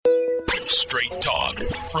Straight talk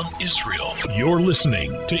from Israel. You're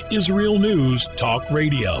listening to Israel News Talk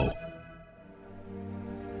Radio.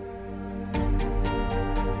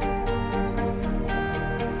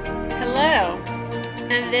 Hello,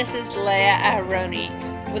 and this is Leah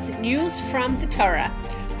Aharoni with news from the Torah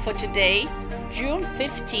for today, June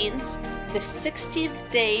 15th, the 16th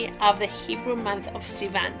day of the Hebrew month of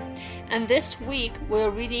Sivan. And this week we're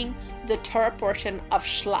reading the Torah portion of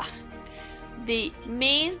Shlach. The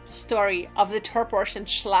main story of the Torah portion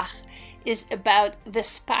Shlach is about the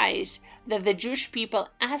spies that the Jewish people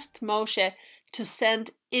asked Moshe to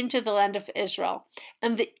send into the land of Israel,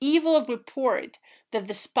 and the evil report that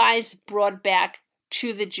the spies brought back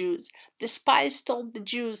to the Jews. The spies told the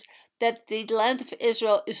Jews that the land of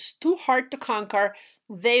Israel is too hard to conquer.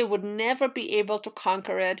 They would never be able to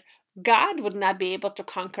conquer it. God would not be able to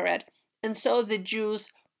conquer it. And so the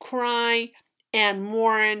Jews cry and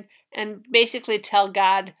mourn and basically tell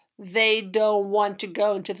God they don't want to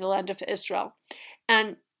go into the land of Israel.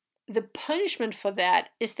 And the punishment for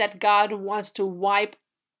that is that God wants to wipe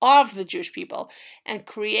off the Jewish people and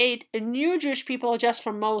create a new Jewish people just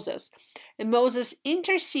for Moses. And Moses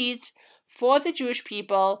intercedes for the Jewish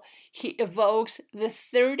people. He evokes the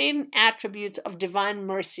 13 attributes of divine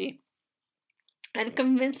mercy and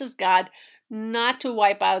convinces God not to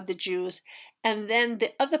wipe out the Jews. And then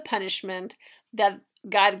the other punishment that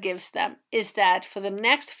God gives them is that for the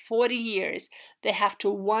next 40 years, they have to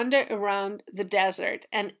wander around the desert.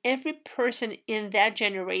 And every person in that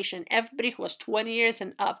generation, everybody who was 20 years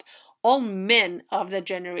and up, all men of the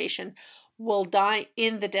generation will die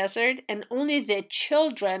in the desert, and only their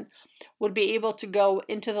children would be able to go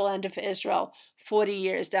into the land of Israel 40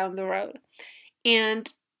 years down the road.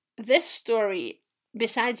 And this story,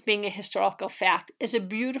 besides being a historical fact, is a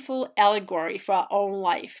beautiful allegory for our own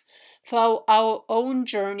life, for our own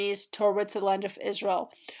journeys towards the land of Israel,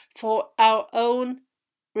 for our own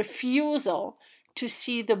refusal to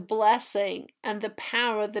see the blessing and the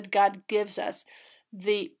power that God gives us,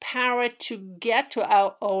 the power to get to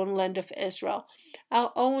our own land of Israel,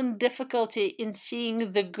 our own difficulty in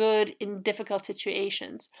seeing the good in difficult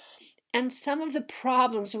situations, and some of the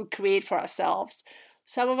problems we create for ourselves.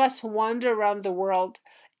 Some of us wander around the world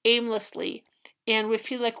aimlessly, and we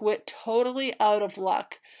feel like we're totally out of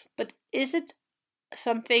luck. But is it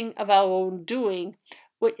something of our own doing,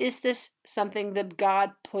 or is this something that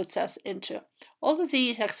God puts us into? All of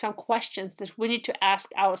these are some questions that we need to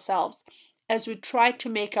ask ourselves as we try to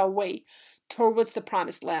make our way towards the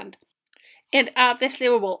promised land. And obviously,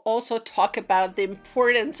 we will also talk about the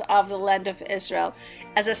importance of the land of Israel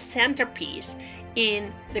as a centerpiece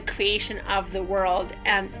in the creation of the world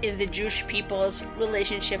and in the Jewish people's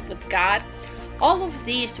relationship with God. All of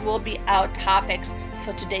these will be our topics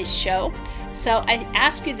for today's show. So I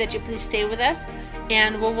ask you that you please stay with us,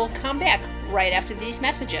 and we will come back right after these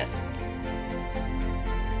messages.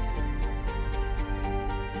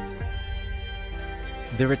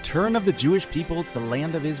 The return of the Jewish people to the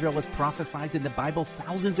land of Israel was prophesied in the Bible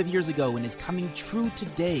thousands of years ago and is coming true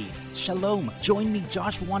today. Shalom. Join me,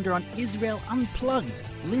 Josh Wander, on Israel Unplugged.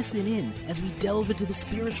 Listen in as we delve into the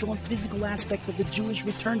spiritual and physical aspects of the Jewish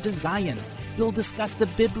return to Zion. We'll discuss the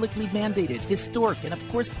biblically mandated, historic, and of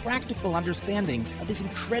course practical understandings of this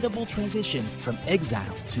incredible transition from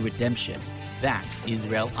exile to redemption. That's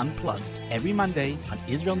Israel Unplugged, every Monday on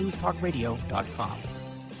IsraelNewsTalkRadio.com.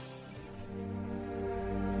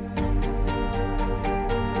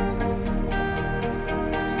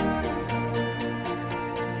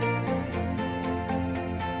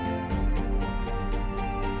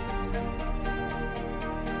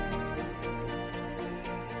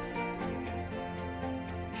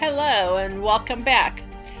 Hello and welcome back.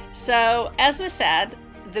 So, as we said,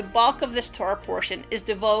 the bulk of this Torah portion is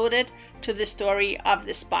devoted to the story of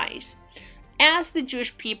the spies. As the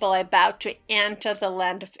Jewish people are about to enter the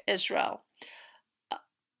land of Israel,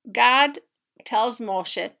 God tells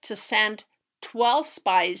Moshe to send 12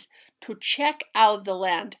 spies to check out the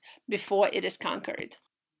land before it is conquered.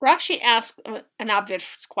 Rashi asks an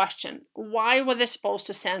obvious question. Why were they supposed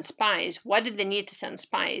to send spies? Why did they need to send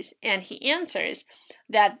spies? And he answers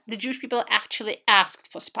that the Jewish people actually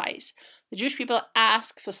asked for spies. The Jewish people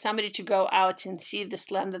asked for somebody to go out and see this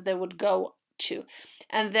land that they would go to.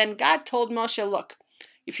 And then God told Moshe, look,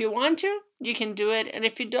 if you want to, you can do it. And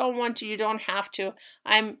if you don't want to, you don't have to.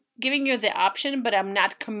 I'm giving you the option, but I'm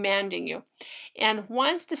not commanding you. And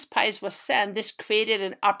once the spies were sent, this created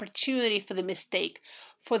an opportunity for the mistake,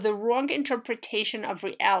 for the wrong interpretation of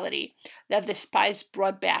reality that the spies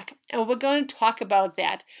brought back. And we're going to talk about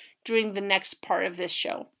that during the next part of this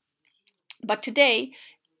show. But today,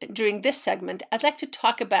 during this segment, I'd like to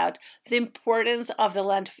talk about the importance of the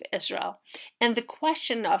land of Israel and the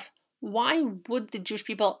question of why would the Jewish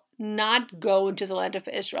people not go into the land of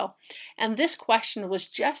Israel? And this question was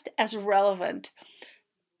just as relevant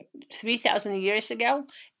 3,000 years ago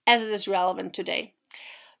as it is relevant today.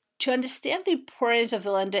 To understand the importance of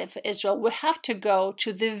the land of Israel, we have to go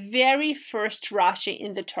to the very first Rashi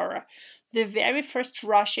in the Torah. The very first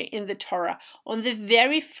Rashi in the Torah, on the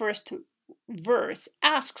very first verse,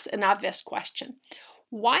 asks an obvious question.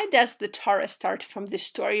 Why does the Torah start from the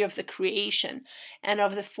story of the creation and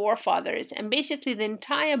of the forefathers, and basically the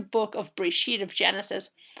entire book of Bereshit, of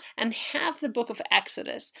Genesis, and half the book of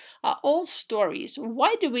Exodus are all stories?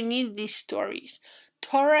 Why do we need these stories?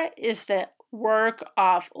 Torah is the work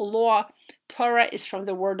of law. Torah is from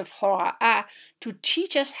the word of hora'ah, to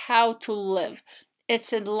teach us how to live.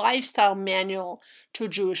 It's a lifestyle manual to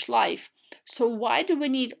Jewish life. So why do we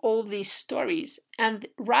need all these stories? And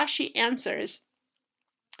Rashi answers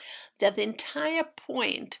that the entire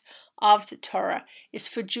point of the Torah is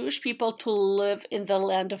for Jewish people to live in the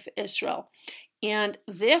land of Israel. And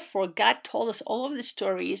therefore, God told us all of the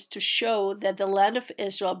stories to show that the land of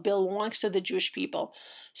Israel belongs to the Jewish people.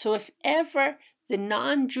 So if ever the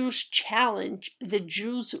non-Jews challenge the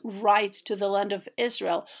Jews' right to the land of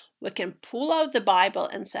Israel, we can pull out the Bible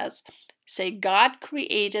and say God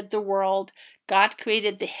created the world, God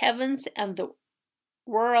created the heavens and the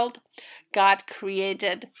world, God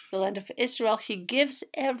created the land of Israel. He gives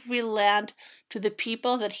every land to the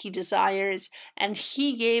people that he desires, and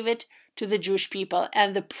he gave it to the Jewish people,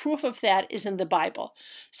 and the proof of that is in the Bible.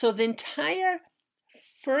 So the entire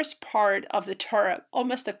first part of the Torah,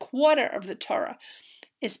 almost a quarter of the Torah,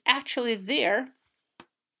 is actually there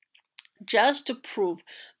just to prove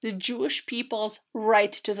the Jewish people's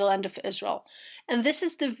right to the land of Israel. And this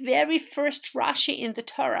is the very first Rashi in the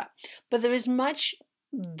Torah, but there is much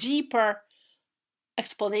deeper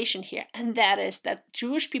explanation here, and that is that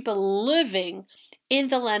Jewish people living in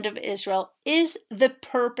the land of Israel is the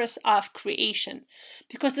purpose of creation,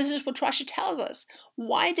 because this is what Rashi tells us.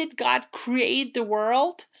 Why did God create the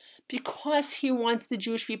world? Because he wants the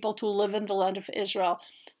Jewish people to live in the land of Israel,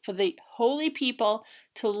 for the holy people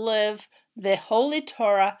to live the holy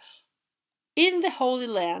Torah in the Holy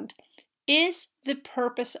Land is the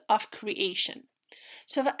purpose of creation.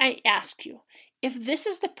 So if I ask you, if this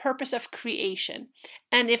is the purpose of creation,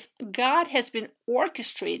 and if God has been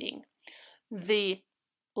orchestrating the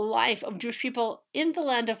life of Jewish people in the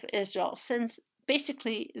land of Israel since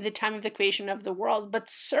basically the time of the creation of the world, but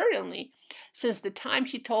certainly since the time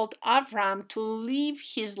he told Avram to leave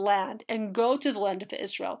his land and go to the land of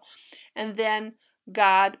Israel, and then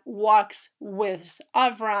God walks with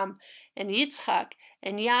Avram and Yitzchak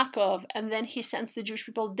and Yaakov, and then he sends the Jewish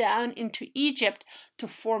people down into Egypt to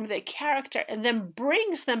form their character, and then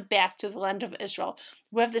brings them back to the land of Israel.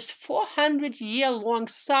 We have this 400-year-long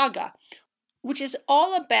saga, which is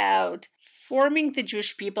all about forming the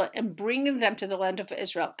Jewish people and bringing them to the land of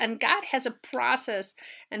Israel. And God has a process,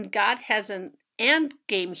 and God has an end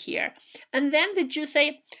game here. And then the Jews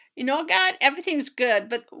say, you know, God, everything's good,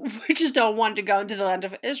 but we just don't want to go into the land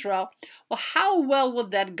of Israel. Well, how well will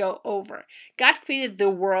that go over? God created the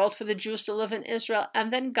world for the Jews to live in Israel,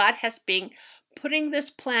 and then God has been putting this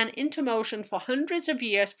plan into motion for hundreds of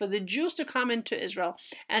years for the Jews to come into Israel.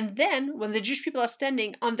 And then when the Jewish people are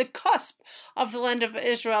standing on the cusp of the land of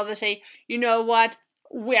Israel, they say, you know what?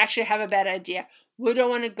 We actually have a bad idea. We don't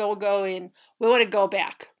want to go in. We want to go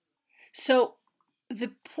back. So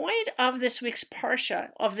the point of this week's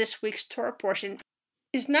Parsha, of this week's Torah portion,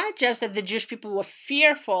 is not just that the Jewish people were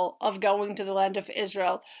fearful of going to the land of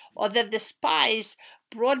Israel, or that the spies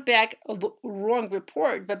brought back a wrong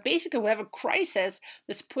report, but basically we have a crisis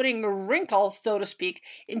that's putting a wrinkle, so to speak,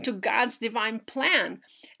 into God's divine plan.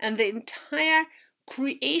 And the entire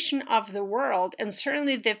creation of the world, and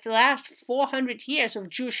certainly the last 400 years of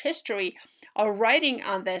Jewish history, are writing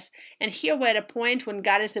on this. And here we're at a point when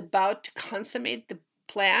God is about to consummate the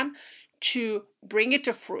plan to bring it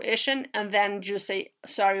to fruition, and then Jews say,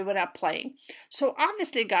 sorry, we're not playing. So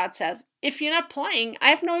obviously God says, if you're not playing, I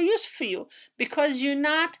have no use for you, because you're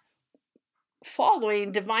not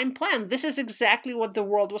following divine plan. This is exactly what the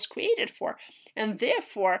world was created for. And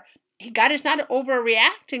therefore, God is not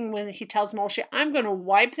overreacting when he tells Moshe, I'm going to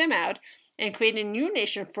wipe them out and create a new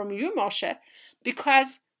nation from you, Moshe,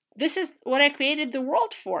 because this is what I created the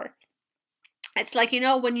world for. It's like, you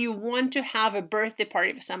know, when you want to have a birthday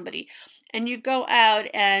party for somebody and you go out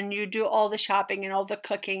and you do all the shopping and all the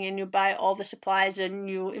cooking and you buy all the supplies and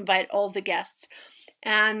you invite all the guests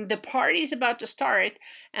and the party is about to start,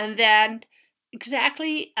 and then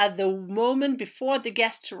exactly at the moment before the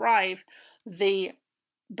guests arrive, the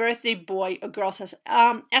birthday boy or girl says,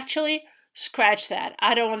 actually, scratch that.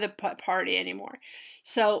 I don't want the party anymore.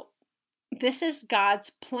 So this is God's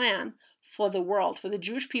plan for the world, for the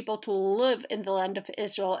Jewish people to live in the land of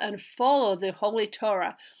Israel and follow the Holy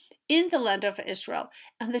Torah in the land of Israel.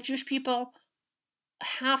 And the Jewish people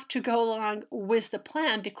have to go along with the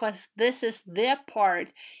plan because this is their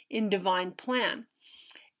part in divine plan.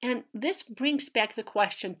 And this brings back the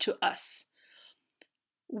question to us.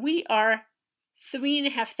 We are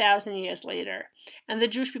 3,500 years later, and the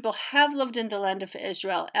Jewish people have lived in the land of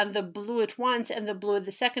Israel, and they blew it once and they blew it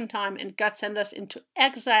the second time, and God sent us into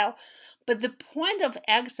exile. But the point of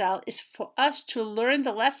exile is for us to learn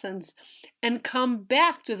the lessons and come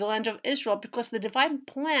back to the land of Israel, because the divine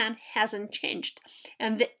plan hasn't changed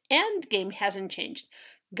and the end game hasn't changed.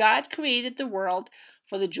 God created the world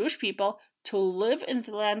for the Jewish people to live in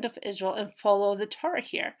the land of Israel and follow the Torah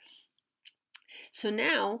here. So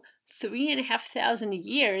now, 3,500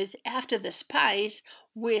 years after the spies,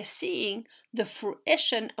 we're seeing the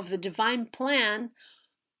fruition of the divine plan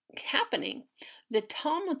happening. The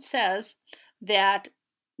Talmud says that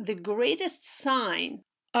the greatest sign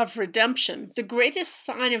of redemption, the greatest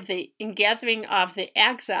sign of the ingathering of the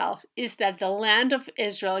exiles, is that the land of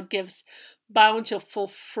Israel gives bountiful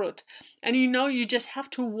fruit. And you just have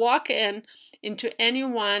to walk into any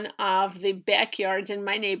one of the backyards in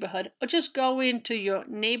my neighborhood, or just go into your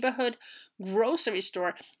neighborhood grocery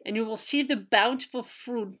store, and you will see the bountiful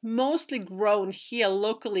fruit mostly grown here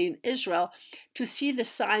locally in Israel, to see the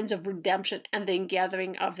signs of redemption and the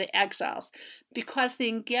ingathering of the exiles. Because the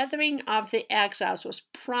ingathering of the exiles was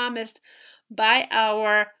promised by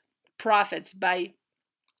our prophets, by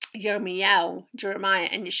Yirmiyahu, Jeremiah,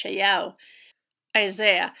 and Yeshayahu,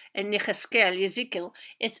 Isaiah, and Yechezkel, Ezekiel.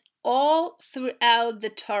 It's all throughout the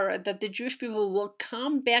Torah that the Jewish people will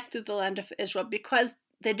come back to the land of Israel, because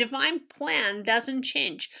the divine plan doesn't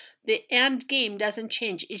change. The end game doesn't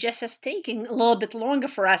change. It just is taking a little bit longer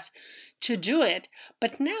for us to do it.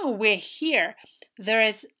 But now we're here. There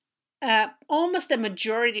is almost a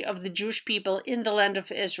majority of the Jewish people in the land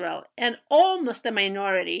of Israel, and almost a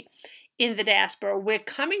minority in the diaspora. We're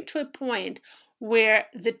coming to a point where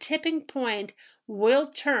the tipping point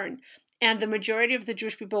will turn, and the majority of the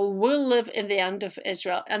Jewish people will live in the land of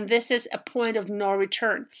Israel. And this is a point of no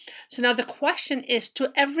return. So now the question is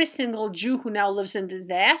to every single Jew who now lives in the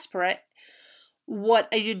diaspora, what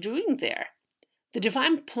are you doing there? The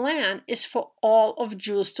divine plan is for all of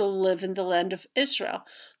Jews to live in the land of Israel.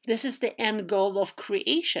 This is the end goal of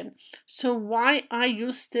creation. So why are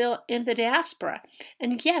you still in the diaspora?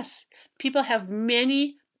 And yes, people have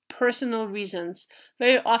many personal reasons,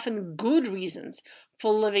 very often good reasons,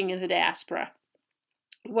 for living in the diaspora,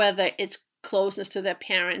 whether it's closeness to their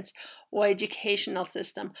parents, or educational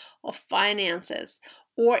system, or finances,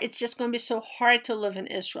 or it's just going to be so hard to live in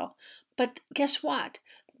Israel. But guess what?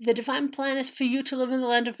 The divine plan is for you to live in the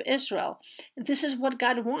land of Israel. This is what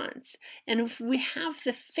God wants. And if we have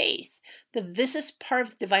the faith that this is part of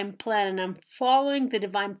the divine plan, and I'm following the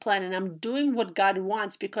divine plan, and I'm doing what God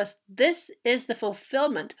wants, because this is the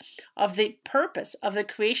fulfillment of the purpose of the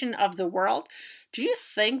creation of the world, do you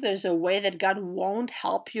think there's a way that God won't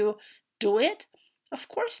help you do it? Of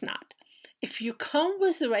course not. If you come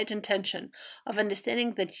with the right intention of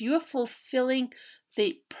understanding that you are fulfilling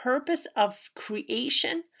the purpose of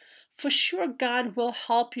creation, for sure God will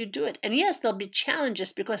help you do it. And yes, there'll be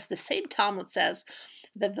challenges, because the same Talmud says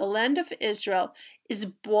that the land of Israel is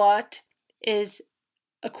bought, is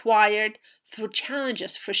acquired through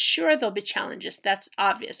challenges. For sure there'll be challenges, that's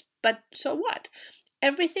obvious. But so what?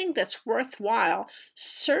 Everything that's worthwhile,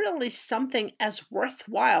 certainly something as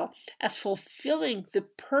worthwhile as fulfilling the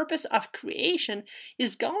purpose of creation,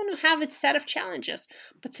 is going to have its set of challenges.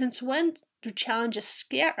 But since when do challenges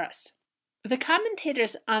scare us? The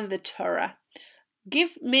commentators on the Torah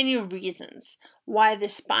give many reasons why the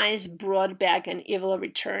spies brought back an evil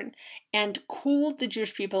return and cooled the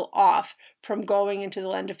Jewish people off from going into the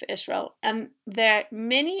land of Israel. And there are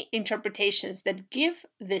many interpretations that give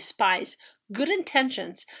the spies good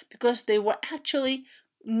intentions, because they were actually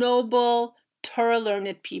noble,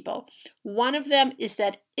 Torah-learned people. One of them is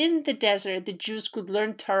that in the desert, the Jews could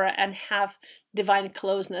learn Torah and have divine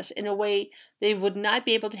closeness in a way they would not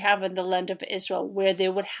be able to have in the land of Israel, where they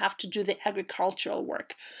would have to do the agricultural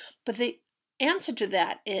work. But the answer to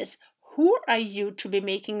that is, who are you to be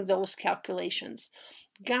making those calculations?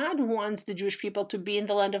 God wants the Jewish people to be in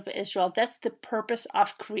the land of Israel. That's the purpose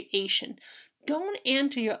of creation. Don't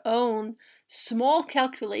enter your own small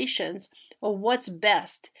calculations of what's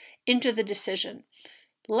best into the decision.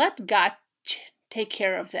 Let God take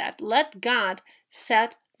care of that. Let God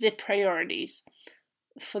set the priorities.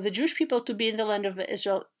 for the Jewish people to be in the land of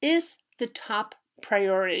Israel is the top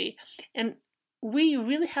priority. And we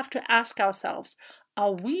really have to ask ourselves,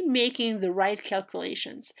 are we making the right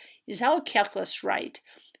calculations? Is our calculus right?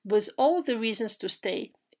 With all of the reasons to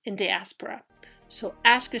stay in diaspora? So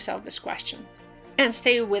ask yourself this question and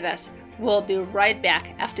stay with us. We'll be right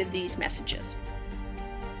back after these messages.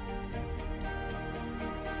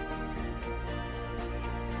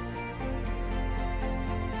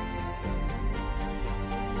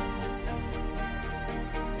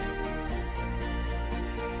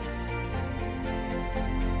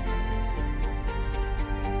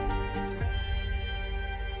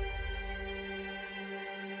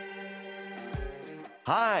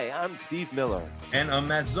 Hi, I'm Steve Miller. And I'm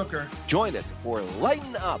Matt Zucker. Join us for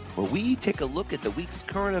Lighten Up, where we take a look at the week's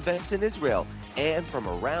current events in Israel and from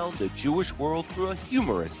around the Jewish world through a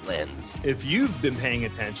humorous lens. If you've been paying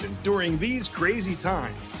attention during these crazy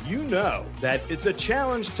times, you know that it's a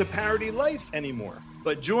challenge to parody life anymore.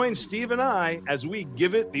 But join Steve and I as we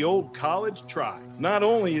give it the old college try. Not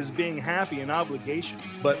only is being happy an obligation,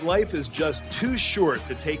 but life is just too short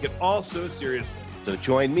to take it all so seriously. So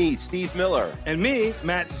join me, Steve Miller. And me,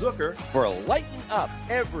 Matt Zucker. For Lighten Up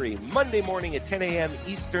every Monday morning at 10 a.m.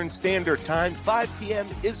 Eastern Standard Time, 5 p.m.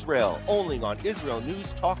 Israel, only on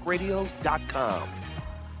IsraelNewsTalkRadio.com.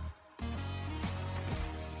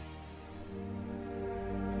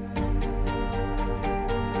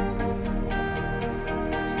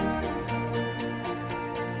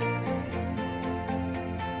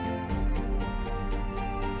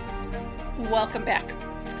 Welcome back.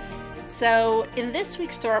 So in this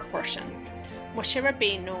week's Torah portion, Moshe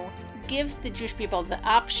Rabbeinu gives the Jewish people the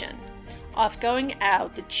option of going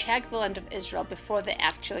out to check the land of Israel before they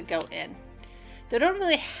actually go in. They don't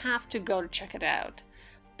really have to go to check it out,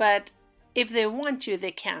 but if they want to,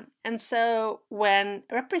 they can. And so when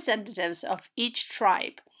representatives of each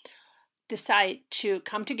tribe decide to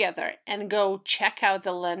come together and go check out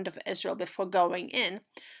the land of Israel before going in,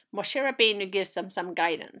 Moshe Rabbeinu gives them some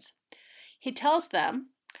guidance. He tells them,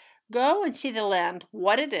 go and see the land,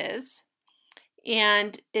 what it is,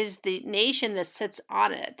 and is the nation that sits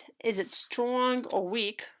on it, is it strong or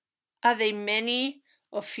weak? Are they many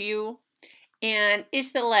or few? And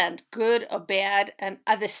is the land good or bad? And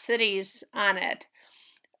are the cities on it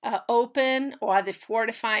open or are they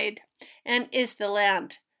fortified? And is the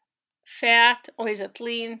land fat or is it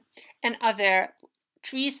lean? And are there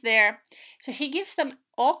trees there? So he gives them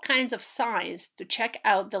all kinds of signs to check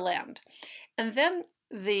out the land. And then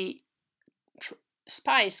the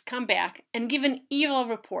spies come back and give an evil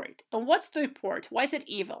report. And what's the report? Why is it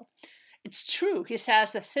evil? It's true. He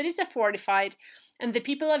says the cities are fortified and the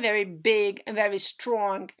people are very big and very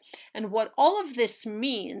strong. And what all of this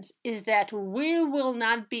means is that we will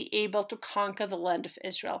not be able to conquer the land of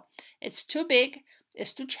Israel. It's too big.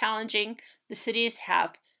 It's too challenging. The cities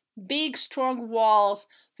have big, strong walls.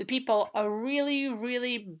 The people are really,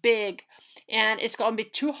 really big, and it's going to be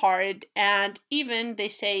too hard. And even they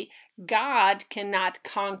say God cannot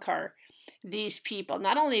conquer these people.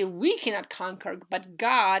 Not only we cannot conquer, but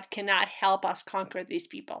God cannot help us conquer these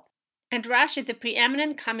people. And Rashi, the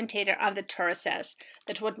preeminent commentator on the Torah, says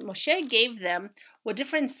that what Moshe gave them were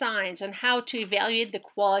different signs on how to evaluate the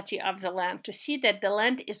quality of the land, to see that the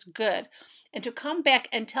land is good, and to come back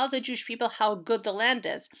and tell the Jewish people how good the land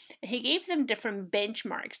is. And he gave them different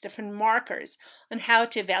benchmarks, different markers on how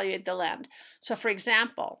to evaluate the land. So, for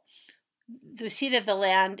example, to see that the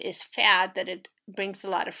land is fat, that it brings a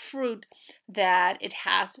lot of fruit, that it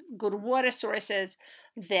has good water sources,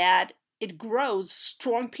 that it grows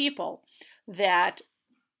strong people, that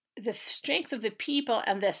the strength of the people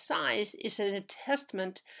and their size is a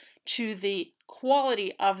testament to the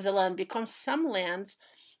quality of the land, because some lands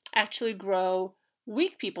actually grow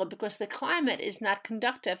weak people because the climate is not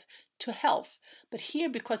conducive to health. But here,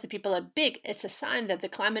 because the people are big, it's a sign that the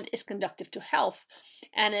climate is conducive to health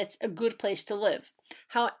and it's a good place to live.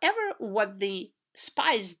 However, what the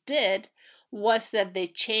spies did was that they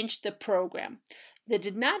changed the program. They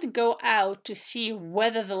did not go out to see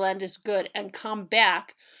whether the land is good and come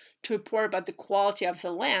back to report about the quality of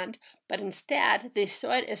the land, but instead they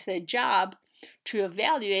saw it as their job to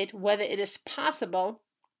evaluate whether it is possible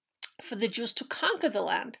for the Jews to conquer the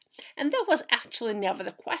land. And that was actually never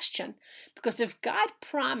the question, because if God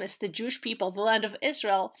promised the Jewish people the land of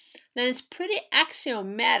Israel, then it's pretty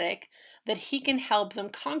axiomatic that he can help them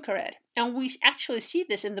conquer it. And we actually see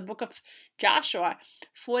this in the book of Joshua,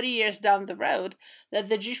 40 years down the road, that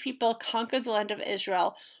the Jewish people conquered the land of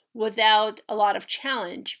Israel without a lot of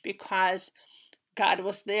challenge because God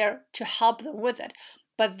was there to help them with it.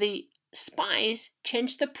 But the spies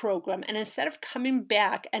changed the program, and instead of coming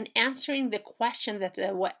back and answering the question that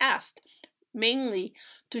they were asked, mainly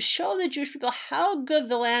to show the Jewish people how good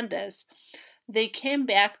the land is, they came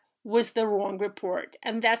back with the wrong report,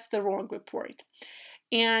 and that's the wrong report.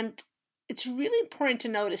 And it's really important to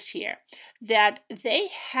notice here that they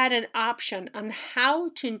had an option on how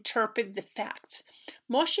to interpret the facts.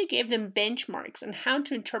 Moshe gave them benchmarks on how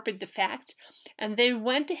to interpret the facts, and they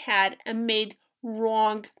went ahead and made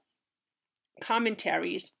wrong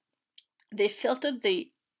commentaries. They filtered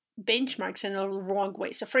the benchmarks in a wrong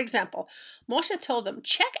way. So, for example, Moshe told them,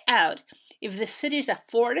 check out if the cities are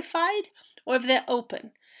fortified or if they're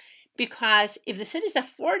open. Because if the cities are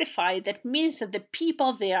fortified, that means that the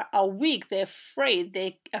people there are weak, they're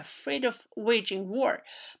afraid of waging war.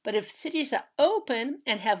 But if cities are open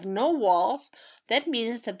and have no walls, that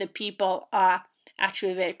means that the people are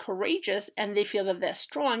actually very courageous and they feel that they're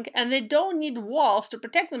strong and they don't need walls to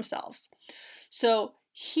protect themselves. So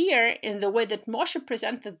here, in the way that Moshe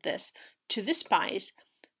presented this to the spies,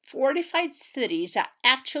 fortified cities are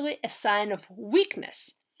actually a sign of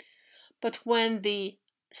weakness. But when the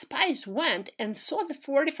spies went and saw the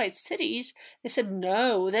fortified cities, they said,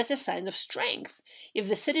 no, that's a sign of strength. If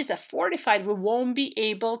the cities are fortified, we won't be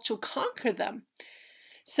able to conquer them.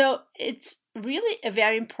 So it's really a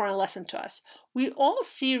very important lesson to us. We all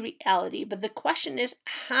see reality, but the question is,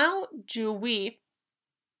 how do we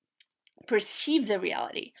perceive the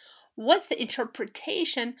reality? What's the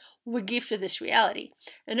interpretation we give to this reality?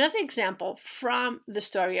 Another example from the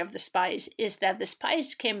story of the spies is that the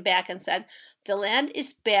spies came back and said, the land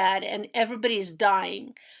is bad and everybody is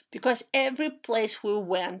dying because every place we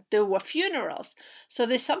went, there were funerals. So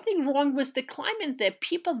there's something wrong with the climate there.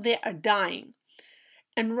 People there are dying.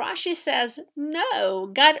 And Rashi says, no,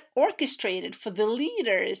 God orchestrated for the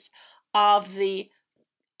leaders of the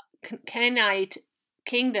Canaanite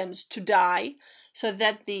kingdoms to die so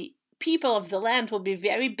that the people of the land will be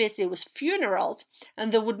very busy with funerals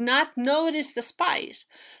and they would not notice the spies.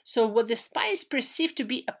 So what the spies perceived to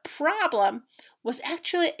be a problem was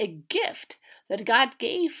actually a gift that God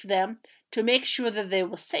gave them to make sure that they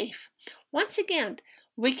were safe. Once again,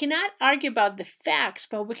 we cannot argue about the facts,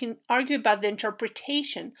 but we can argue about the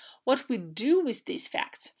interpretation, what we do with these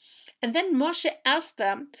facts. And then Moshe asked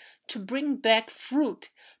them to bring back fruit,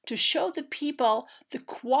 to show the people the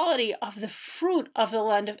quality of the fruit of the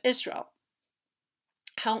land of Israel.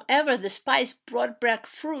 However, the spies brought back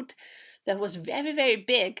fruit that was very, very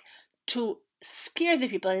big to scare the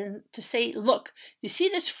people and to say, look, you see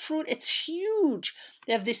this fruit? It's huge.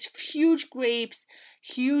 They have these huge grapes,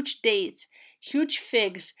 huge dates, huge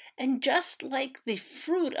figs, and just like the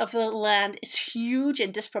fruit of the land is huge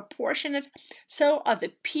and disproportionate, so are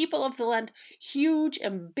the people of the land huge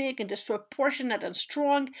and big and disproportionate and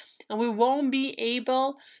strong, and we won't be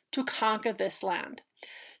able to conquer this land.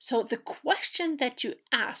 So the question that you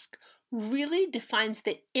ask really defines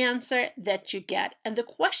the answer that you get, and the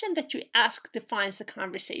question that you ask defines the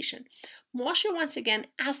conversation. Moshe once again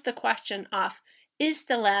asked the question of, is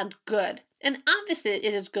the land good? And obviously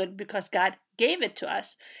it is good because God gave it to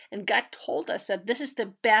us, and God told us that this is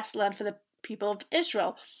the best land for the people of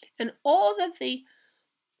Israel. And all that the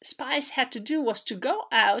spies had to do was to go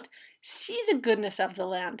out, see the goodness of the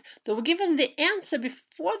land. They were given the answer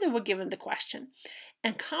before they were given the question,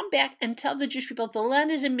 and come back and tell the Jewish people the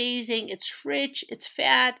land is amazing, it's rich, it's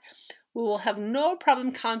fat, we will have no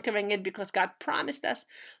problem conquering it because God promised us.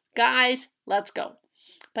 Guys, let's go.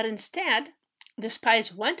 But instead, the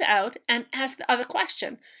spies went out and asked the other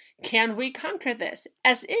question, can we conquer this?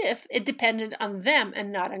 As if it depended on them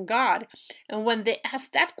and not on God. And when they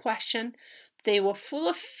asked that question, they were full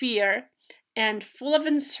of fear and full of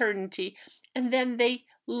uncertainty. And then they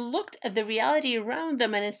looked at the reality around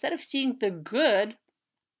them, and instead of seeing the good,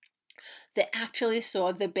 they actually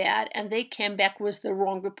saw the bad, and they came back with the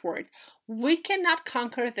wrong report. We cannot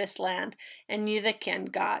conquer this land, and neither can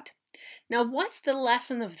God. Now, what's the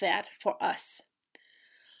lesson of that for us?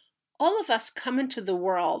 All of us come into the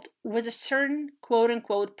world with a certain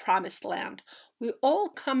quote-unquote promised land. We all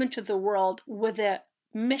come into the world with a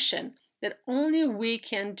mission that only we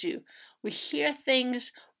can do. We hear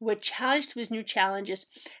things, we're challenged with new challenges,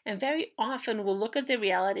 and very often we'll look at the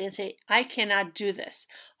reality and say, I cannot do this.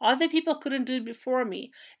 Other people couldn't do it before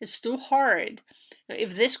me. It's too hard.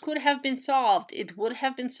 If this could have been solved, it would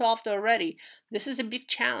have been solved already. This is a big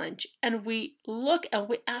challenge. And we look and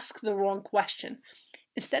we ask the wrong question.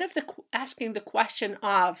 Instead of asking the question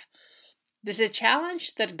of, this is a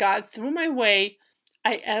challenge that God threw my way,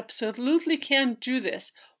 I absolutely can do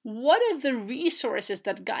this. What are the resources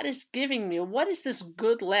that God is giving me? What is this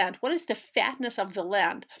good land? What is the fatness of the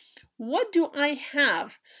land? What do I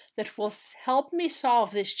have that will help me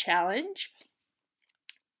solve this challenge?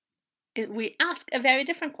 We ask a very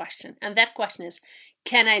different question, and that question is,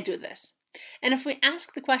 can I do this? And if we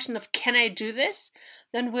ask the question of, can I do this?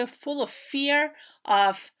 Then we're full of fear,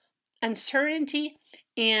 of uncertainty,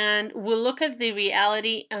 and we look at the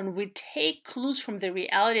reality and we take clues from the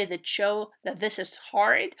reality that show that this is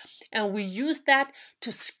hard, and we use that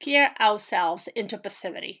to scare ourselves into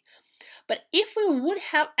passivity. But if we would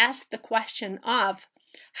have asked the question of,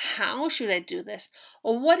 how should I do this?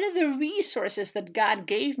 Or what are the resources that God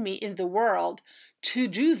gave me in the world to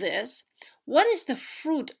do this? What is the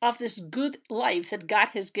fruit of this good life that God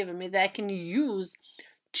has given me that I can use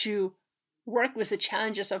to work with the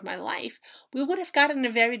challenges of my life? We would have gotten a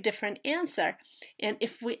very different answer. And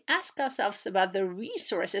if we ask ourselves about the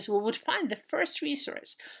resources, we would find the first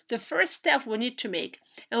resource, the first step we need to make,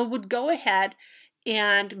 and we would go ahead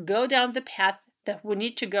and go down the path that we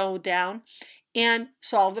need to go down and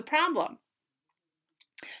solve the problem.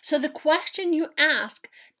 So the question you ask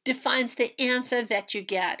defines the answer that you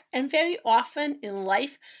get. And very often in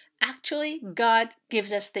life, actually, God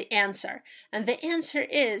gives us the answer. And the answer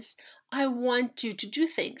is, I want you to do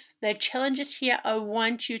things. There are challenges here I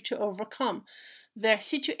want you to overcome. There are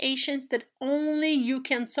situations that only you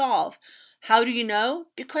can solve. How do you know?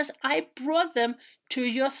 Because I brought them to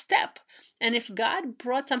your step. And if God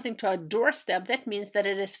brought something to our doorstep, that means that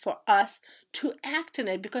it is for us to act on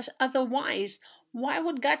it, because otherwise, why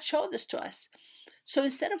would God show this to us? So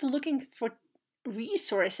instead of looking for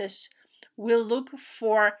resources, we'll look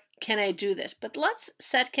for, can I do this? But let's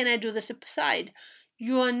set can I do this aside.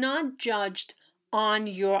 You are not judged on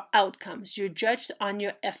your outcomes. You're judged on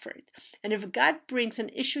your effort. And if God brings an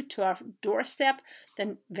issue to our doorstep,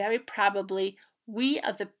 then very probably we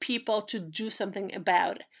are the people to do something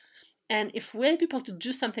about it. And if we're people to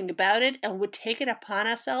do something about it and we take it upon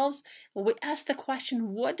ourselves and we ask the question,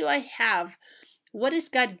 what do I have? What is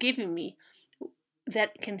God giving me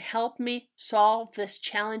that can help me solve this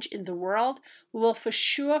challenge in the world? We will for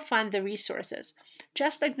sure find the resources.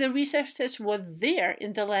 Just like the resources were there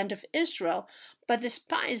in the land of Israel, but the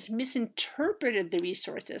spies misinterpreted the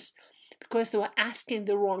resources because they were asking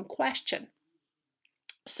the wrong question.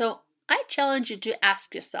 So I challenge you to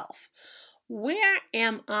ask yourself, where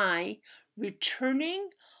am I returning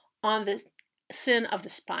on the sin of the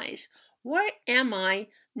spies? Where am I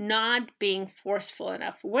not being forceful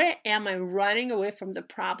enough? Where am I running away from the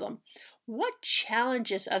problem? What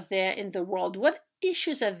challenges are there in the world? What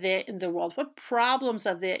issues are there in the world? What problems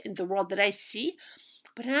are there in the world that I see,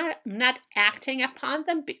 but I'm not acting upon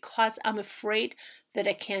them because I'm afraid that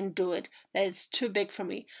I can't do it, that it's too big for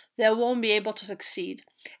me, that I won't be able to succeed?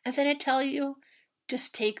 And then I tell you,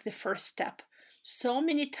 just take the first step. So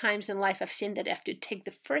many times in life I've seen that after you take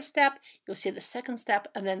the first step, you'll see the second step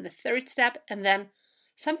and then the third step, and then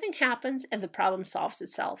something happens and the problem solves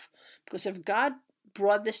itself. Because if God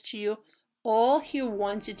brought this to you, all He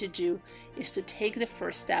wants you to do is to take the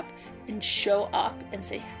first step and show up and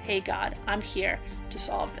say, hey God, I'm here to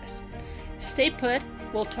solve this. Stay put.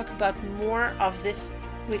 We'll talk about more of this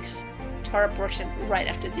week's Torah portion right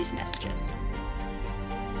after these messages.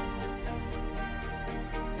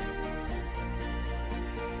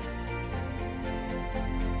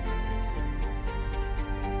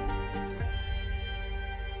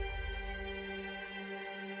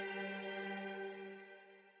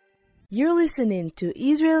 You're listening to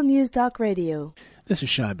Israel News Talk Radio. This is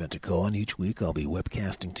Shai Ben-Tekoa, and each week I'll be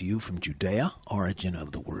webcasting to you from Judea, origin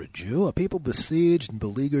of the word Jew, a people besieged and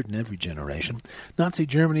beleaguered in every generation. Nazi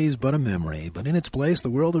Germany is but a memory, but in its place the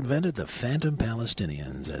world invented the phantom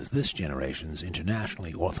Palestinians as this generation's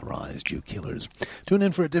internationally authorized Jew killers. Tune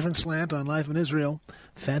in for a different slant on life in Israel,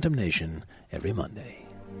 Phantom Nation, every Monday.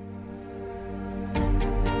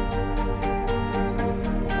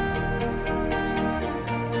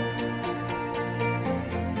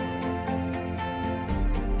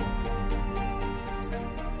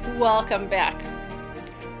 Welcome back.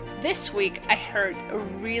 This week I heard a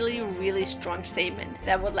really, really strong statement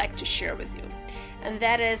that I would like to share with you. And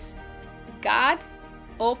that is, God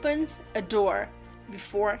opens a door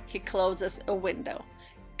before He closes a window.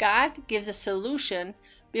 God gives a solution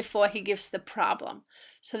before He gives the problem.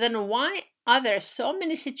 So then why are there so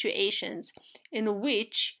many situations in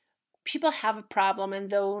which people have a problem and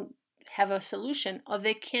don't have a solution, or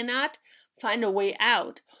they cannot find a way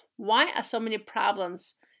out? Why are so many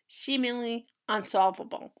problems seemingly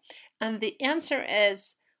unsolvable? And the answer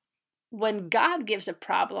is, when God gives a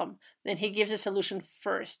problem, then he gives a solution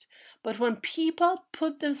first. But when people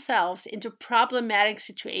put themselves into problematic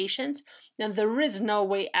situations, then there is no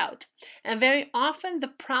way out. And very often the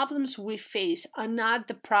problems we face are not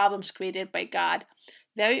the problems created by God.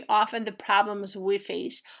 Very often the problems we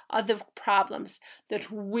face are the problems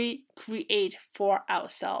that we create for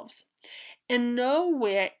ourselves. And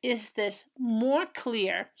nowhere is this more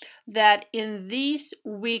clear than in these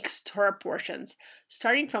week's Torah portions,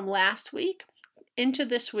 starting from last week into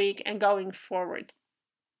this week and going forward.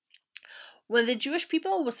 When the Jewish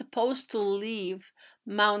people were supposed to leave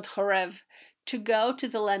Mount Horeb to go to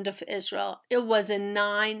the land of Israel, it was a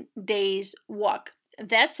 9 days walk.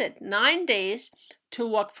 That's it, 9 days to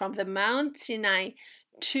walk from the Mount Sinai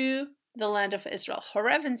to the land of Israel.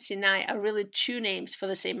 Horeb and Sinai are really two names for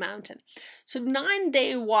the same mountain. So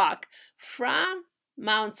 9-day walk from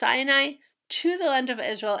Mount Sinai to the land of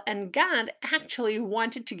Israel, and God actually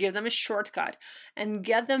wanted to give them a shortcut and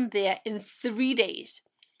get them there in 3 days.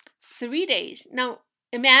 3 days. Now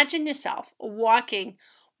imagine yourself walking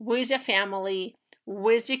with your family,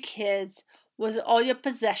 with your kids, with all your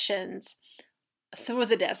possessions, through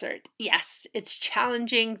the desert. Yes, it's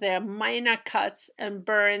challenging. There are minor cuts and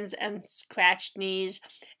burns and scratched knees,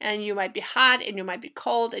 and you might be hot and you might be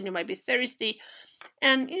cold and you might be thirsty,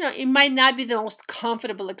 and it might not be the most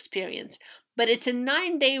comfortable experience, but it's a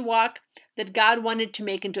 9-day walk that God wanted to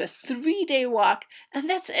make into a 3-day walk, and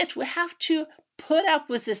that's it. We have to put up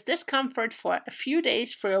with this discomfort for a few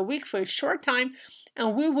days, for a week, for a short time,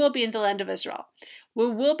 and we will be in the land of Israel. We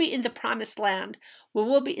will be in the promised land. We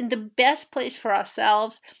will be in the best place for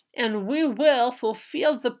ourselves, and we will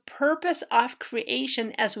fulfill the purpose of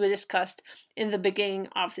creation as we discussed in the beginning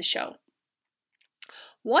of the show.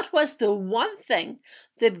 What was the one thing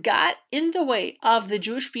that got in the way of the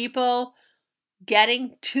Jewish people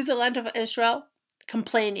getting to the land of Israel?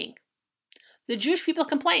 Complaining. The Jewish people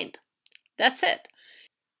complained. That's it.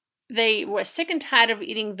 They were sick and tired of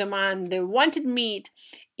eating the man. They wanted meat.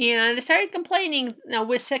 And they started complaining, now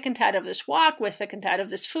we're sick and tired of this walk, we're sick and tired of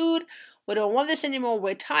this food, we don't want this anymore,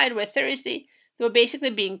 we're tired, we're thirsty. They were basically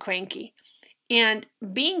being cranky. And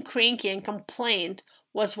being cranky and complained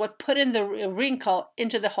was what put in the wrinkle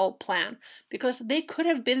into the whole plan. Because they could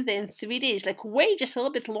have been there in 3 days, like wait just a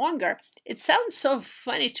little bit longer. It sounds so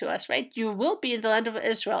funny to us, right? You will be in the land of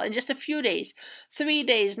Israel in just a few days, 3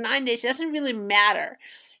 days, 9 days, it doesn't really matter.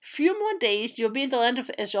 Few more days, you'll be in the land of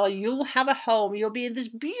Israel, you'll have a home, you'll be in this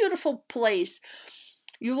beautiful place,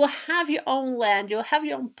 you will have your own land, you'll have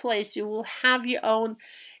your own place, you will have your own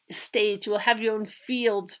estates, you will have your own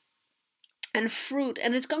fields and fruit,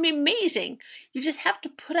 and it's going to be amazing. You just have to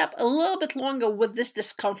put up a little bit longer with this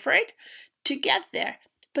discomfort to get there.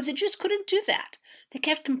 But they just couldn't do that. They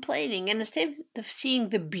kept complaining, and instead of seeing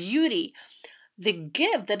the beauty, the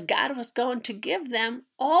gift that God was going to give them,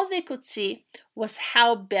 all they could see was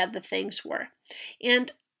how bad the things were.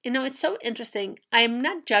 And it's so interesting. I am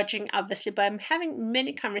not judging, obviously, but I'm having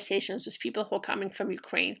many conversations with people who are coming from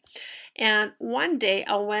Ukraine. And one day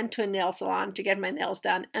I went to a nail salon to get my nails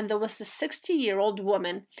done, and there was this 60-year-old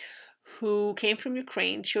woman who came from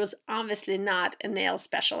Ukraine. She was obviously not a nail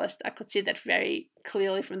specialist. I could see that very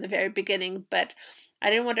clearly from the very beginning, but I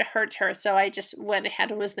didn't want to hurt her, so I just went ahead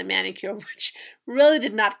with the manicure, which really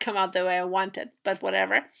did not come out the way I wanted, but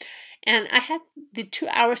whatever. And I had the 2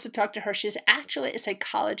 hours to talk to her. She's actually a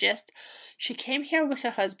psychologist. She came here with her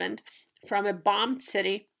husband from a bombed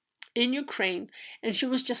city in Ukraine, and she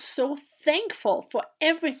was just so thankful for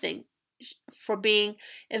everything, for being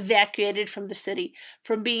evacuated from the city,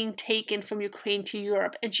 from being taken from Ukraine to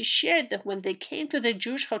Europe. And she shared that when they came to the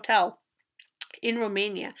Jewish hotel in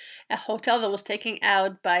Romania, a hotel that was taken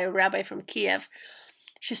out by a rabbi from Kiev,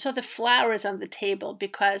 she saw the flowers on the table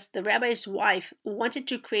because the rabbi's wife wanted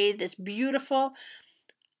to create this beautiful,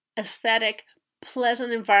 aesthetic,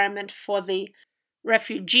 pleasant environment for the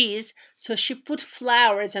refugees, so she put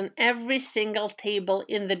flowers on every single table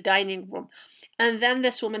in the dining room. And then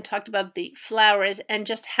this woman talked about the flowers and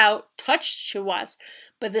just how touched she was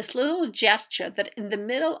by this little gesture that in the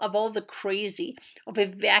middle of all the crazy of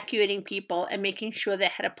evacuating people and making sure they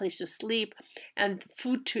had a place to sleep and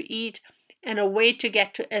food to eat and a way to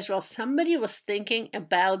get to Israel, somebody was thinking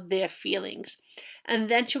about their feelings. And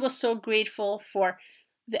then she was so grateful for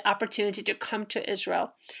the opportunity to come to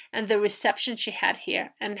Israel and the reception she had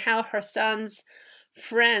here, and how her son's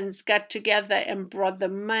friends got together and brought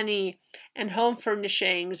them money and home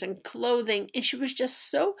furnishings and clothing. And she was just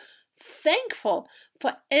so thankful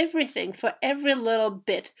for everything, for every little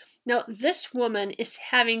bit Now, this woman is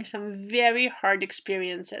having some very hard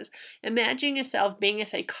experiences. Imagine yourself being a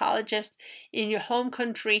psychologist in your home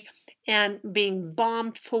country and being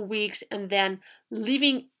bombed for weeks and then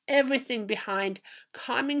leaving everything behind,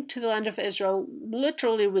 coming to the land of Israel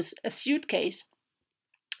literally with a suitcase,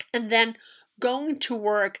 and then going to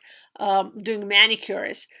work doing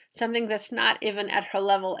manicures, something that's not even at her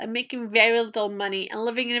level, and making very little money and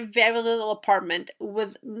living in a very little apartment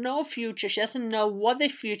with no future. She doesn't know what the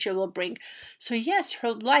future will bring. So yes,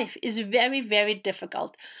 her life is very, very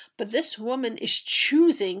difficult. But this woman is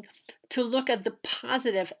choosing to look at the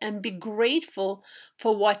positive and be grateful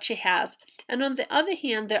for what she has. And on the other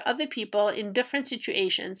hand, there are other people in different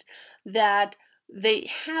situations that they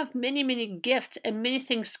have many, many gifts and many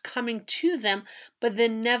things coming to them, but they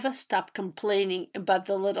never stop complaining about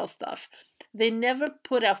the little stuff. They never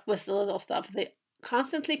put up with the little stuff. They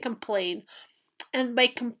constantly complain. And by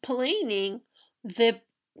complaining, they're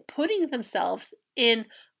putting themselves in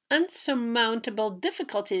unsurmountable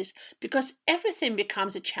difficulties because everything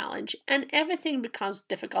becomes a challenge and everything becomes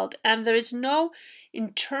difficult, and there is no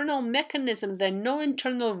internal mechanism, there are no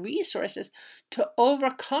internal resources to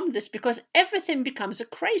overcome this because everything becomes a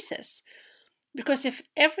crisis. Because if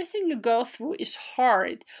everything you go through is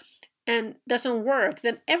hard and doesn't work,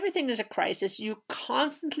 then everything is a crisis. You're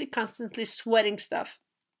constantly sweating stuff.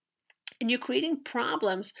 And you're creating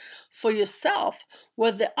problems for yourself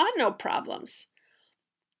where there are no problems.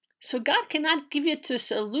 So God cannot give you a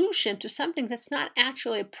solution to something that's not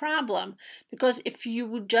actually a problem. Because if you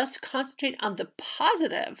would just concentrate on the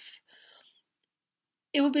positive,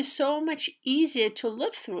 it would be so much easier to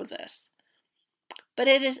live through this. But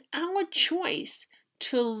it is our choice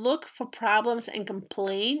to look for problems and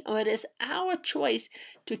complain, or it is our choice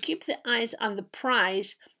to keep the eyes on the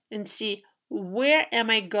prize and see, where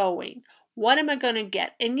am I going? What am I going to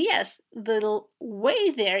get? And yes, the way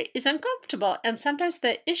there is uncomfortable. And sometimes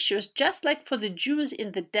there are issues, just like for the Jews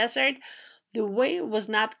in the desert, the way was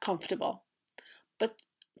not comfortable. But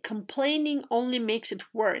complaining only makes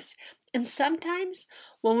it worse. And sometimes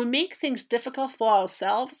when we make things difficult for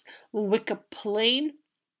ourselves, when we complain,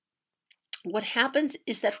 what happens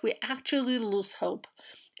is that we actually lose hope.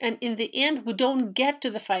 And in the end, we don't get to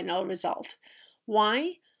the final result.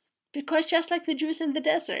 Why? Because just like the Jews in the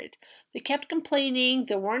desert, they kept complaining,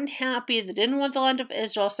 they weren't happy, they didn't want the land of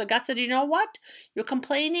Israel. So God said, you know what? You're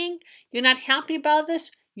complaining, you're not happy about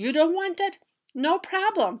this, you don't want it? No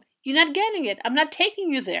problem. You're not getting it. I'm not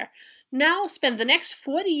taking you there. Now spend the next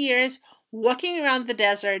 40 years walking around the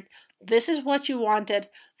desert. This is what you wanted.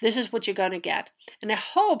 This is what you're going to get. And I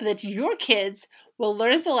hope that your kids will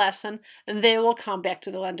learn the lesson and they will come back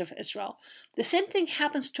to the land of Israel. The same thing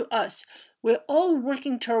happens to us. We're all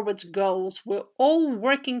working towards goals. We're all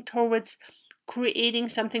working towards creating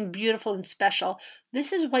something beautiful and special.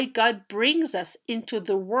 This is why God brings us into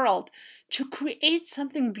the world, to create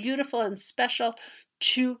something beautiful and special,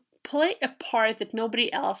 to play a part that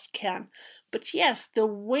nobody else can. But yes, the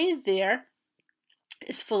way there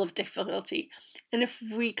is full of difficulty. And if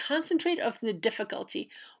we concentrate on the difficulty,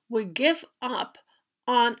 we give up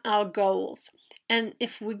on our goals. And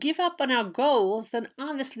if we give up on our goals, then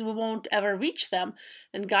obviously we won't ever reach them.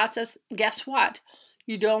 And God says, guess what?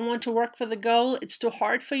 You don't want to work for the goal. It's too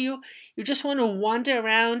hard for you. You just want to wander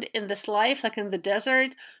around in this life like in the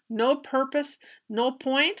desert. No purpose, no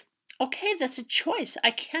point. Okay, that's a choice.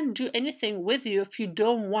 I can't do anything with you if you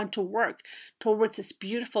don't want to work towards these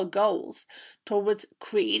beautiful goals, towards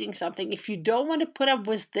creating something. If you don't want to put up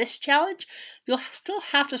with this challenge, you'll still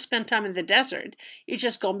have to spend time in the desert. It's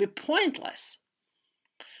just going to be pointless.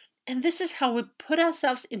 And this is how we put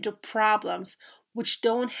ourselves into problems which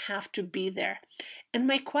don't have to be there. And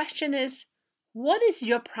my question is, what is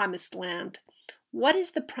your promised land? What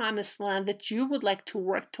is the promised land that you would like to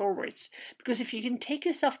work towards? Because if you can take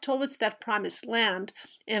yourself towards that promised land,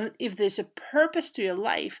 and if there's a purpose to your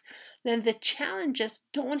life, then the challenges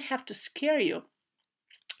don't have to scare you.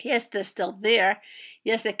 Yes, they're still there.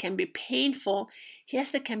 Yes, they can be painful.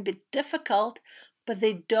 Yes, they can be difficult, but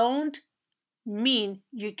they don't mean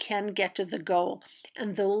you can get to the goal.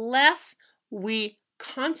 And the less we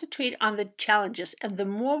concentrate on the challenges and the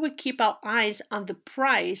more we keep our eyes on the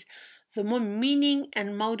prize, the more meaning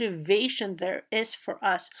and motivation there is for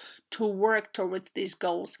us to work towards these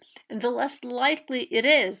goals. And the less likely it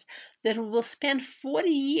is that we will spend 40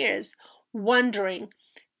 years wandering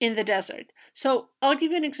in the desert. So I'll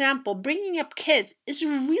give you an example. Bringing up kids is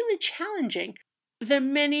really challenging. there are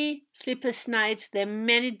many sleepless nights, there are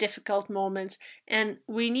many difficult moments, and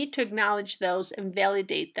we need to acknowledge those and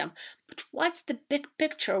validate them. But what's the big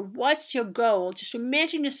picture? What's your goal? Just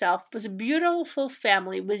imagine yourself with a beautiful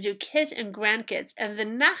family with your kids and grandkids and the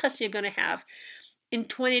nachas you're going to have in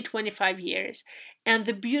 20, 25 years, and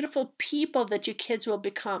the beautiful people that your kids will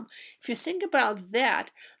become. If you think about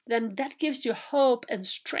that, then that gives you hope and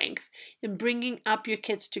strength in bringing up your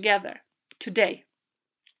kids together today.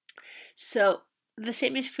 So the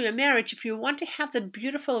same is for your marriage. If you want to have that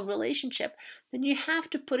beautiful relationship, then you have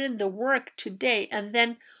to put in the work today, and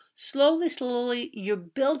then slowly you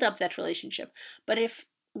build up that relationship. But if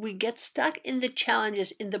we get stuck in the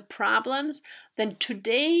challenges, in the problems, then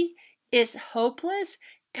today is hopeless,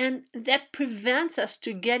 and that prevents us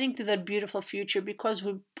to getting to that beautiful future, because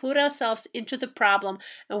we put ourselves into the problem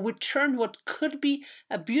and we turn what could be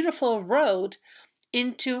a beautiful road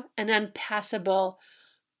into an unpassable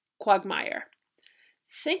quagmire.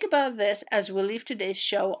 Think about this as we leave today's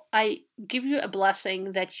show. I give you a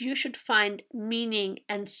blessing that you should find meaning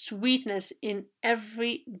and sweetness in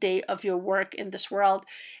every day of your work in this world,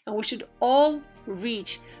 and we should all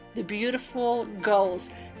reach the beautiful goals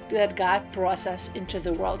that God brought us into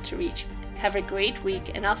the world to reach. Have a great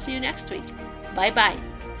week, and I'll see you next week. Bye-bye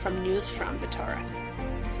from News from the Torah.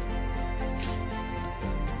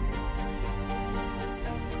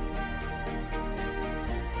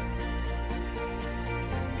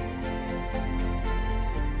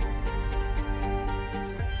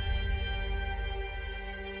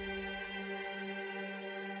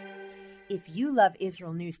 If you love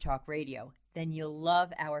Israel News Talk Radio, then you'll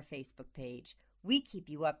love our Facebook page. We keep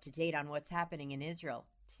you up to date on what's happening in Israel,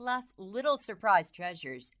 plus little surprise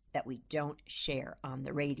treasures that we don't share on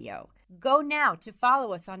the radio. Go now to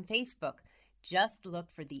follow us on Facebook. Just look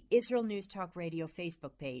for the Israel News Talk Radio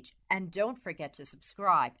Facebook page, and don't forget to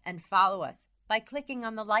subscribe and follow us by clicking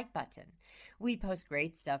on the like button. We post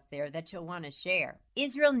great stuff there that you'll want to share.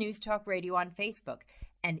 Israel News Talk Radio on Facebook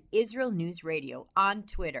and Israel News Radio on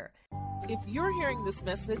Twitter. If you're hearing this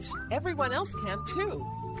message, everyone else can too.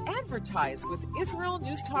 Advertise with Israel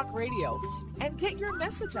News Talk Radio and get your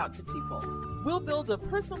message out to people. We'll build a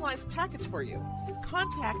personalized package for you.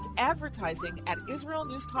 Contact advertising at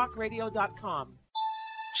israelnewstalkradio.com.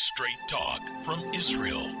 Straight talk from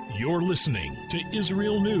Israel. You're listening to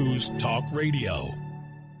Israel News Talk Radio.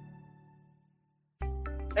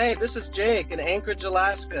 Hey, this is Jake in Anchorage,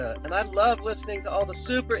 Alaska, and I love listening to all the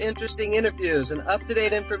super interesting interviews and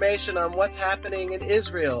up-to-date information on what's happening in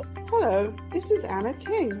Israel. Hello, this is Anna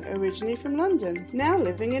King, originally from London, now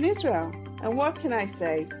living in Israel. And what can I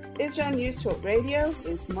say? Israel News Talk Radio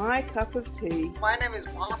is my cup of tea. My name is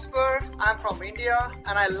Bhaskar. I'm from India,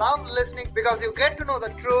 and I love listening because you get to know the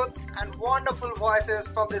truth and wonderful voices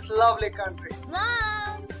from this lovely country.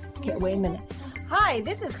 Mom! Okay, wait a minute. Hi,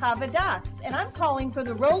 this is Chava Dax, and I'm calling for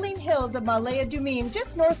the rolling hills of Ma'ale Adumim,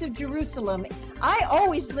 just north of Jerusalem. I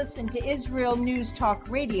always listen to Israel News Talk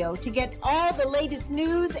Radio to get all the latest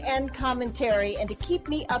news and commentary and to keep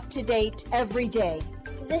me up to date every day.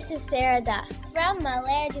 This is Sarah Dax from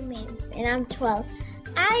Ma'ale Adumim, and I'm 12.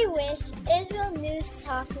 I wish Israel News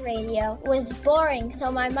Talk Radio was boring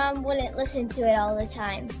so my mom wouldn't listen to it all the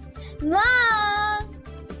time. Mom!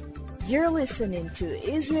 You're listening to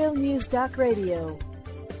Israel News Talk Radio.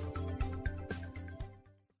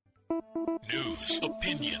 News,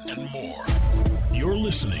 opinion, and more. You're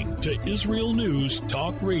listening to Israel News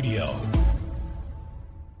Talk Radio.